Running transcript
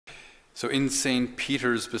So in St.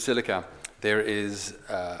 Peter's Basilica, there is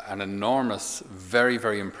an enormous, very,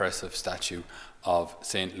 very impressive statue of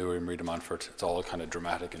St. Louis and Marie de Montfort. It's all kind of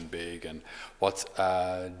dramatic and big. And what's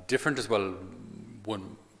different as well,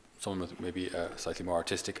 someone with maybe a slightly more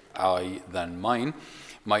artistic eye than mine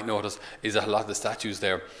might notice, is that a lot of the statues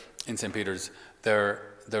there in St. Peter's, they're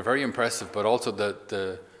very impressive, but also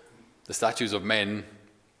the statues of men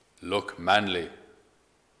look manly,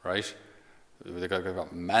 right? They've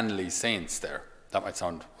got manly saints there. That might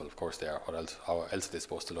sound, well, of course they are. What else? How else are they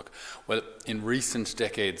supposed to look? Well, in recent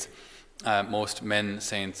decades, most men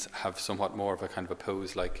saints have somewhat more of a kind of a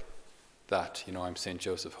pose like that. You know, I'm Saint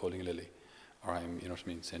Joseph holding a lily, or I'm, you know what I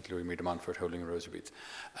mean, Saint Louis Marie de Montfort holding a rosary beads.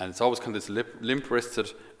 And it's always kind of this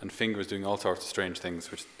limp-wristed and fingers doing all sorts of strange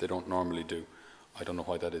things which they don't normally do. I don't know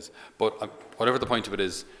why that is, but whatever the point of it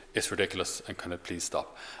is, it's ridiculous, and kind of please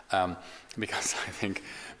stop, because I think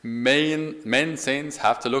men saints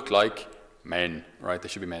have to look like men, right? They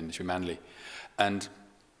should be men, they should be manly, and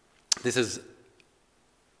this is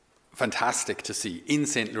fantastic to see in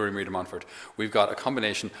St. Louis Marie de Montfort. We've got a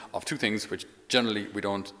combination of two things which generally we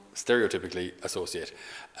don't stereotypically associate.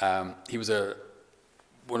 He was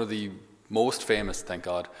one of the most famous, thank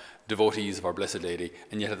God, devotees of our Blessed Lady,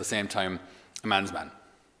 and yet at the same time a man's man,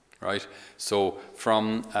 right? So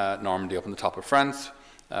from Normandy up on the top of France,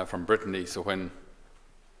 from Brittany. So when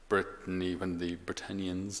the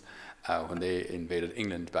Britannians, when they invaded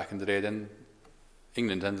England back in the day, then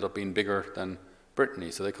England ended up being bigger than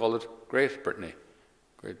Brittany, so they called it Great Brittany.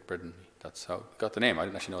 Great Britain. That's how it got the name. I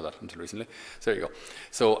didn't actually know that until recently. So there you go.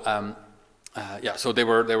 So yeah, so they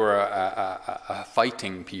were a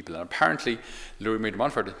fighting people, and apparently Louis Marie de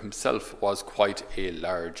Montfort himself was quite a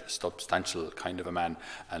large, substantial kind of a man,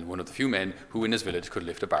 and one of the few men who in his village could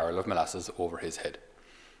lift a barrel of molasses over his head.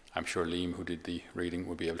 I'm sure Liam, who did the reading,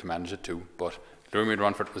 would be able to manage it too, but Louis Marie de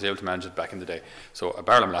Montfort was able to manage it back in the day. So a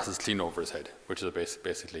barrel of molasses clean over his head, which is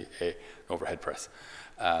basically an overhead press.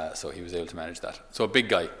 So he was able to manage that. So a big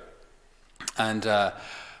guy, and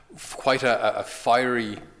quite a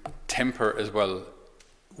fiery temper as well,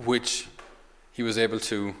 which he was able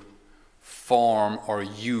to form or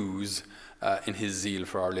use in his zeal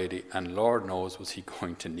for Our Lady, and Lord knows was he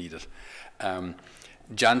going to need it.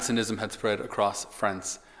 Jansenism had spread across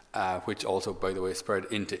France, which also, by the way, spread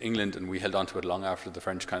into England, and we held on to it long after the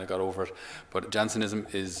French kind of got over it. But Jansenism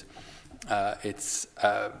is it's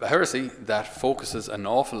a heresy that focuses an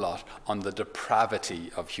awful lot on the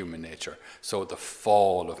depravity of human nature. So the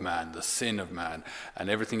fall of man, the sin of man, and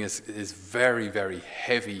everything is very, very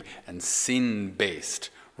heavy and sin-based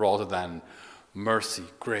rather than mercy,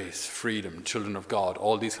 grace, freedom, children of God.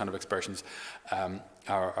 All these kind of expressions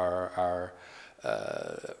are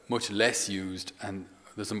much less used, and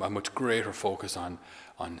there's a much greater focus on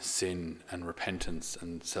sin and repentance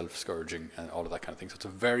and self-scourging and all of that kind of thing. So it's a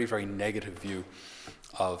very, very negative view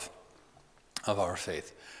of our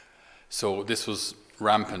faith. So this was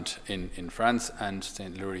rampant in France, and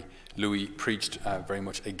St. Louis preached very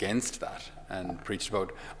much against that, and preached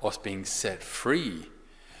about us being set free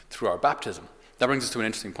through our baptism. That brings us to an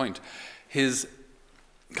interesting point. His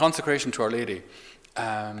consecration to Our Lady,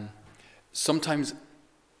 sometimes,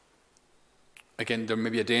 again, there may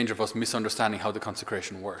be a danger of us misunderstanding how the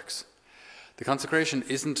consecration works. The consecration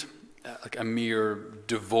isn't like a mere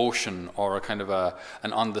devotion or a kind of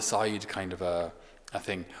an on-the-side kind of a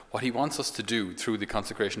thing. What he wants us to do through the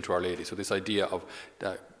consecration to Our Lady, so this idea of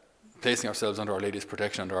placing ourselves under Our Lady's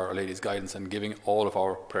protection, under Our Lady's guidance, and giving all of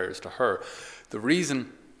our prayers to her, the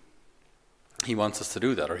reason he wants us to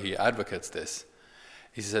do that, or he advocates this,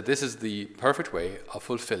 he said this is the perfect way of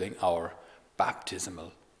fulfilling our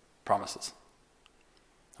baptismal promises.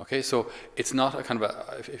 Okay, so it's not a kind of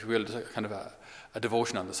a, if you will, a kind of a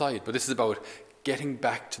devotion on the side, but this is about getting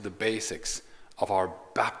back to the basics of our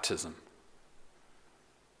baptism.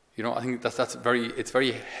 You know, I think it's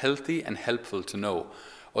very healthy and helpful to know.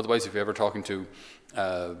 Otherwise, if you're ever talking to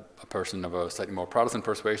a person of a slightly more Protestant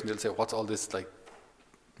persuasion, they'll say, what's all this like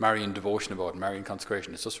Marian devotion about, Marian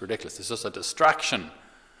consecration? It's just ridiculous. It's just a distraction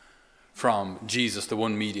from Jesus, the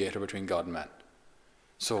one mediator between God and man.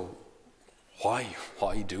 So why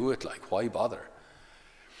do it? Like, why bother?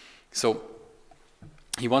 So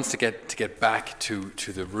he wants to get back to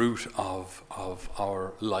the root of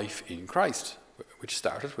our life in Christ, which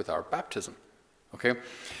started with our baptism. Okay,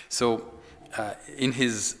 so in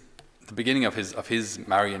the beginning of his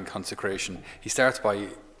Marian consecration, he starts by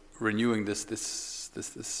renewing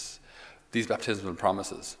these baptismal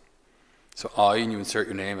promises. So I, and you insert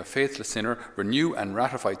your name, a faithless sinner, renew and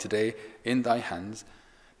ratify today in thy hands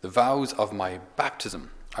the vows of my baptism.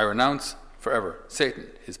 I renounce forever Satan,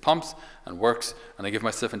 his pomps and works, and I give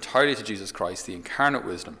myself entirely to Jesus Christ, the incarnate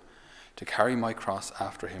wisdom, to carry my cross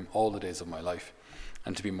after him all the days of my life,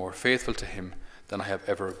 and to be more faithful to him than I have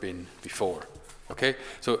ever been before. Okay?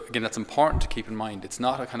 So again, that's important to keep in mind. It's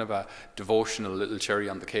not a kind of a devotional little cherry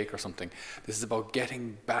on the cake or something. This is about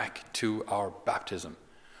getting back to our baptism.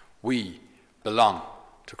 We belong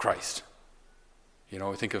to Christ. You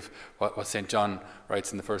know, think of what St. John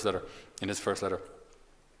writes in his first letter,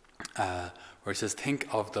 where he says, think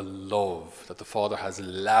of the love that the Father has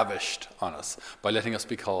lavished on us by letting us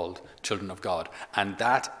be called children of God. And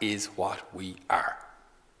that is what we are.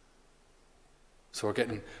 So we're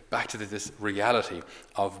getting back to this reality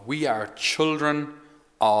of we are children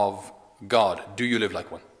of God. Do you live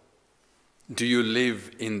like one? Do you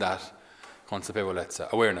live in that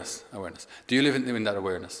awareness? Do you live in that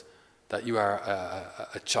awareness that you are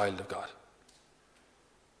a child of God?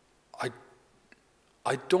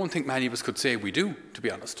 I don't think many of us could say we do, to be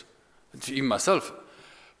honest. Even myself,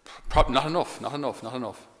 not enough,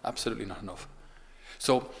 absolutely not enough.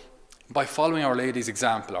 So by following Our Lady's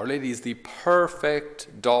example, Our Lady is the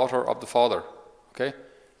perfect daughter of the Father, okay?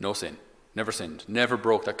 No sin, never sinned, never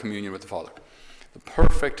broke that communion with the Father. The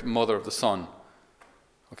perfect mother of the Son,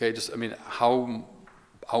 okay? Just, I mean, how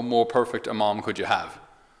more perfect a mom could you have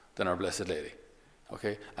than Our Blessed Lady,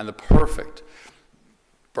 okay? And the perfect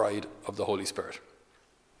bride of the Holy Spirit.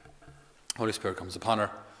 Holy Spirit comes upon her,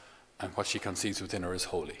 and what she conceives within her is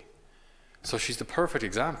holy. So she's the perfect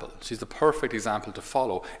example. She's the perfect example to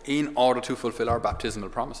follow in order to fulfill our baptismal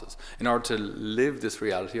promises, in order to live this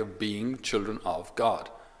reality of being children of God.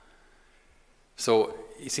 So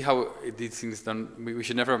you see how these things done, we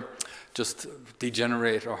should never just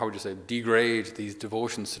degenerate, or how would you say, degrade these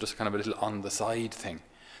devotions to just kind of a little on the side thing.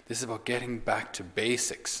 This is about getting back to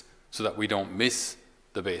basics so that we don't miss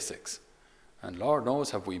the basics. And Lord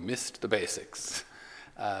knows, have we missed the basics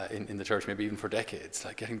in the church, maybe even for decades,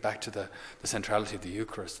 like getting back to the centrality of the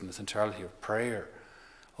Eucharist and the centrality of prayer.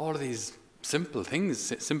 All of these simple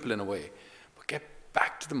things, simple in a way, but get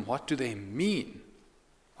back to them. What do they mean?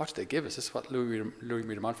 What do they give us? This is what Marie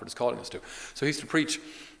de Montfort is calling us to. So he used to preach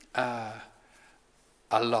a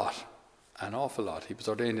lot, an awful lot. He was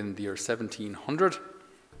ordained in the year 1700,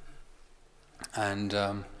 and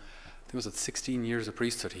I think it was at 16 years of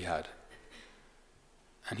priesthood he had.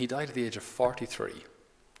 And he died at the age of 43,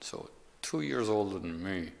 so 2 years older than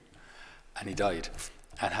me. And he died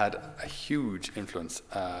and had a huge influence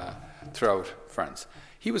throughout France.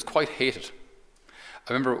 He was quite hated.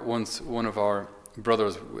 I remember once one of our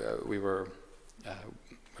brothers, we were,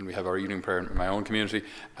 when we have our evening prayer in my own community,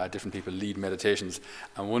 different people lead meditations,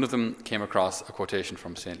 and one of them came across a quotation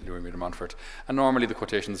from St. Louis de Montfort. And normally the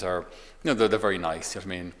quotations are, you know, they're very nice, you know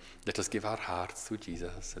what I mean? Let us give our hearts to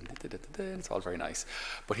Jesus, and it's all very nice.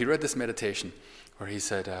 But he read this meditation where he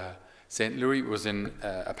said, St. Louis was in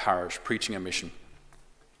a parish preaching a mission,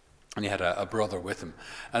 and he had a brother with him,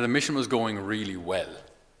 and the mission was going really well.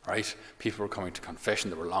 Right? People were coming to confession,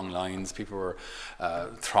 there were long lines, people were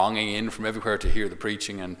thronging in from everywhere to hear the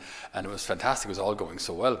preaching, and it was fantastic, it was all going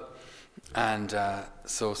so well. And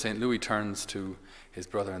so St. Louis turns to his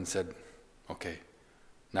brother and said, okay,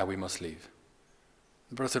 now we must leave.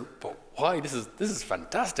 The brother said, but why? This is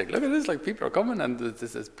fantastic, look at this, like people are coming and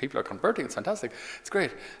people are converting, it's fantastic, it's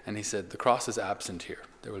great. And he said, the cross is absent here,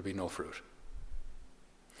 there will be no fruit.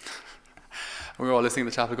 And we were all listening in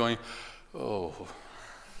the chapel going, oh,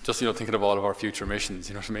 just, you know, thinking of all of our future missions,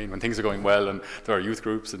 you know what I mean? When things are going well and there are youth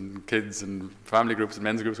groups and kids and family groups and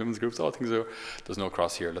men's groups, women's groups, all things are, there's no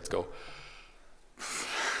cross here, let's go.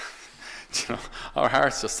 You know, our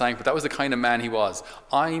hearts just sank, but that was the kind of man he was.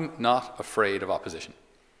 I'm not afraid of opposition.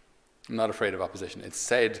 I'm not afraid of opposition. It's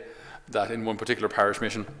said that in one particular parish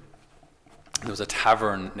mission, there was a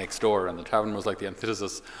tavern next door, and the tavern was like the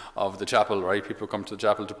antithesis of the chapel, right? People come to the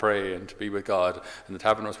chapel to pray and to be with God, and the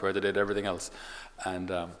tavern was where they did everything else.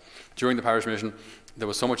 And during the parish mission, there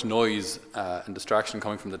was so much noise and distraction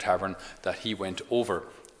coming from the tavern that he went over,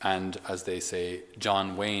 and as they say,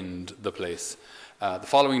 John Wayne'd the place. The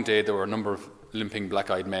following day, there were a number of limping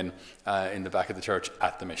black-eyed men in the back of the church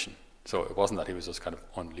at the mission. So it wasn't that he was just kind of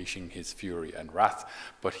unleashing his fury and wrath,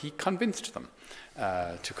 but he convinced them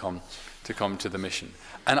to come to the mission.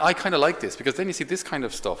 And I kind of like this, because then you see this kind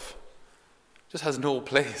of stuff just has no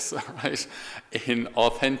place, right, in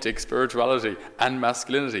authentic spirituality and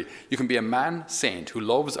masculinity. You can be a man saint who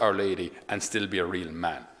loves Our Lady and still be a real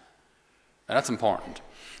man. And that's important.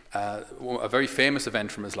 A very famous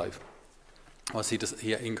event from his life was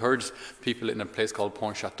he encouraged people in a place called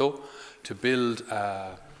Pontchâteau to build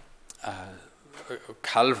a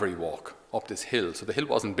Calvary walk up this hill. So the hill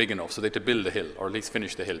wasn't big enough, so they had to build the hill, or at least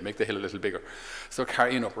finish the hill, make the hill a little bigger. So they're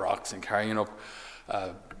carrying up rocks and carrying up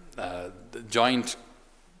the giant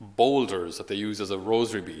boulders that they use as a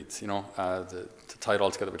rosary beads, to tie it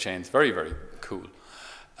all together with chains. Very, very cool.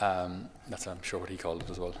 That's, I'm sure, what he called it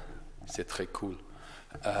as well. C'est très cool.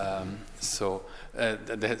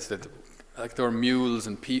 There were mules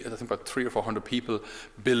and I think about 300 or 400 people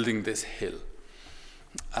building this hill.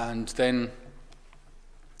 And then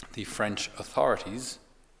the French authorities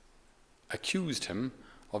accused him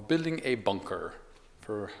of building a bunker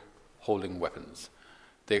for holding weapons.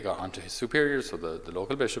 They got onto his superiors, so the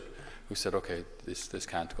local bishop, who said, okay, this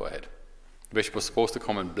can't go ahead. The bishop was supposed to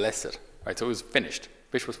come and bless it, right? So it was finished.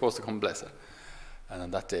 The bishop was supposed to come and bless it. And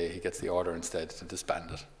on that day, he gets the order instead to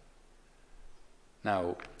disband it.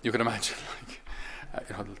 Now, you can imagine,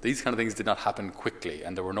 these kind of things did not happen quickly,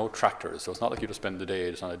 and there were no tractors, so it's not like you just spend the day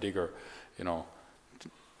just on a digger,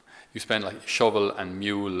 You spend like shovel and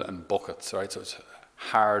mule and buckets, right? So it's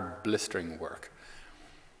hard, blistering work.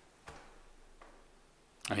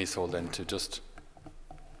 And he's told then to just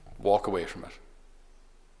walk away from it.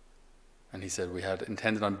 And he said, we had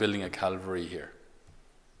intended on building a Calvary here.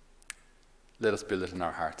 Let us build it in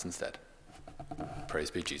our hearts instead.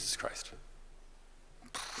 Praise be Jesus Christ.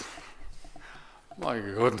 My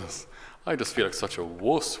goodness. I just feel like such a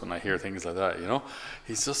wuss when I hear things like that,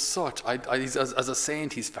 He's just such, as a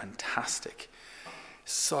saint, he's fantastic.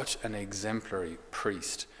 Such an exemplary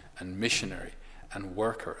priest and missionary and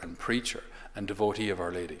worker and preacher and devotee of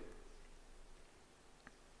Our Lady.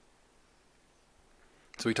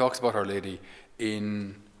 So he talks about Our Lady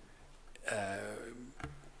in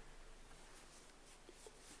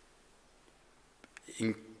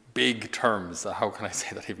big terms. How can I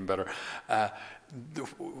say that even better?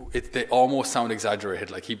 They almost sound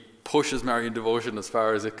exaggerated, like he pushes Marian devotion as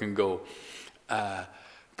far as it can go.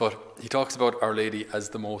 But he talks about Our Lady as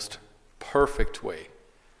the most perfect way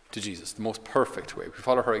to Jesus, the most perfect way. We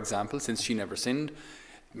follow her example. Since she never sinned,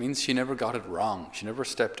 it means she never got it wrong. She never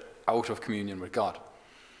stepped out of communion with God.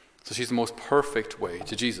 So she's the most perfect way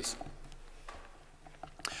to Jesus.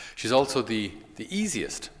 She's also the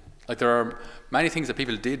easiest. Like, there are many things that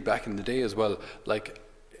people did back in the day as well, like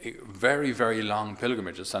very, very long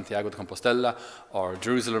pilgrimages, Santiago de Compostela or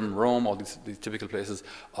Jerusalem, Rome, all these typical places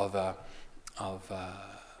of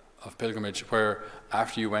pilgrimage, where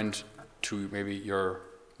after you went to maybe your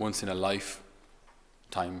once in a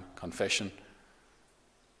lifetime confession,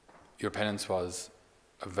 your penance was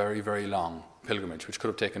a very, very long pilgrimage, which could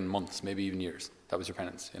have taken months, maybe even years. That was your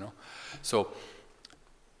penance, So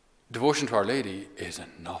devotion to Our Lady is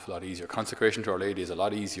an awful lot easier. Consecration to Our Lady is a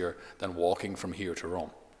lot easier than walking from here to Rome.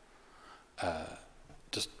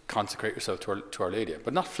 Just consecrate yourself to Our Lady,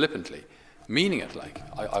 but not flippantly, meaning it like,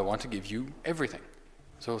 I want to give you everything.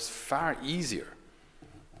 So it's far easier.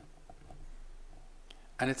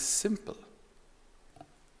 And it's simple.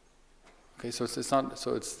 Okay, so it's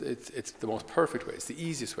the most perfect way. It's the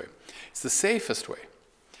easiest way. It's the safest way.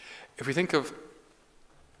 If we think of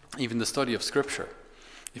even the study of Scripture,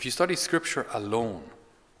 if you study Scripture alone,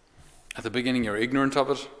 at the beginning you're ignorant of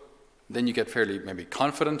it, then you get fairly maybe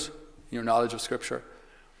confident in your knowledge of Scripture.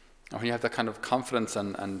 And when you have that kind of confidence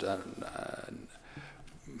and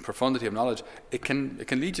profundity of knowledge, it can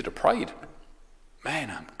lead you to pride.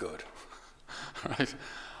 Man, I'm good. Right?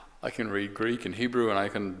 I can read Greek and Hebrew,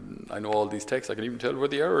 and I know all these texts. I can even tell where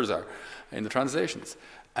the errors are in the translations.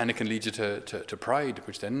 And it can lead you to pride,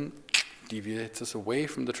 which then deviates us away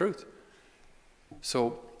from the truth.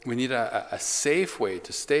 So we need a safe way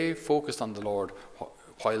to stay focused on the Lord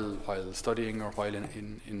while studying, or while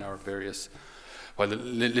in our various, while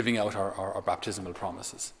living out our baptismal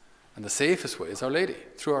promises. And the safest way is Our Lady,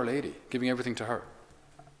 through Our Lady, giving everything to her.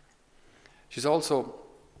 She's also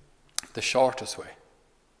the shortest way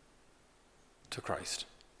to Christ.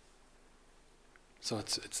 So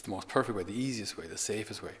it's the most perfect way, the easiest way, the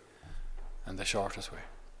safest way, and the shortest way.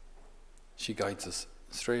 She guides us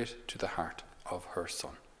straight to the heart of her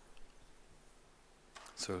Son.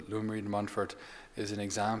 So Marie de Montfort is an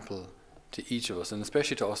example to each of us, and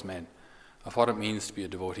especially to us men, of what it means to be a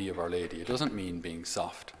devotee of Our Lady. It doesn't mean being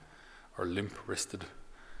soft or limp-wristed.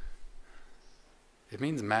 It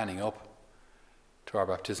means manning up to our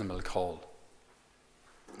baptismal call,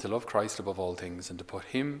 to love Christ above all things and to put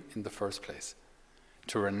him in the first place,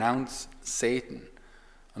 to renounce Satan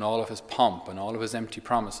and all of his pomp and all of his empty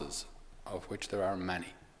promises, of which there are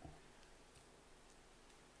many.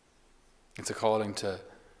 It's a calling to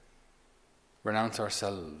renounce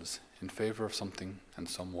ourselves in favor of something and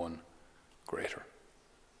someone greater.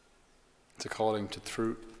 It's a calling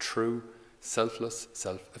to true, selfless,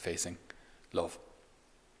 self-effacing love.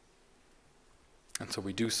 And so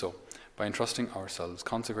we do so by entrusting ourselves,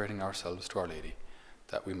 consecrating ourselves to Our Lady,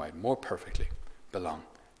 that we might more perfectly belong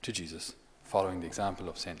to Jesus, following the example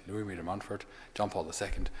of St. Marie de Montfort, John Paul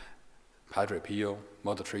II, Padre Pio,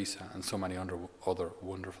 Mother Teresa, and so many other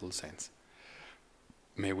wonderful saints.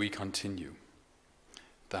 May we continue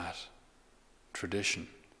that tradition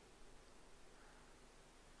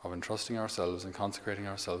of entrusting ourselves and consecrating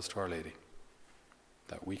ourselves to Our Lady,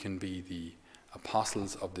 that we can be the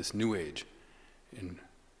apostles of this new age,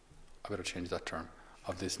 I better change that term,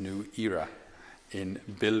 of this new era in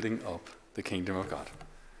building up the kingdom of God.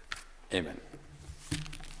 Amen.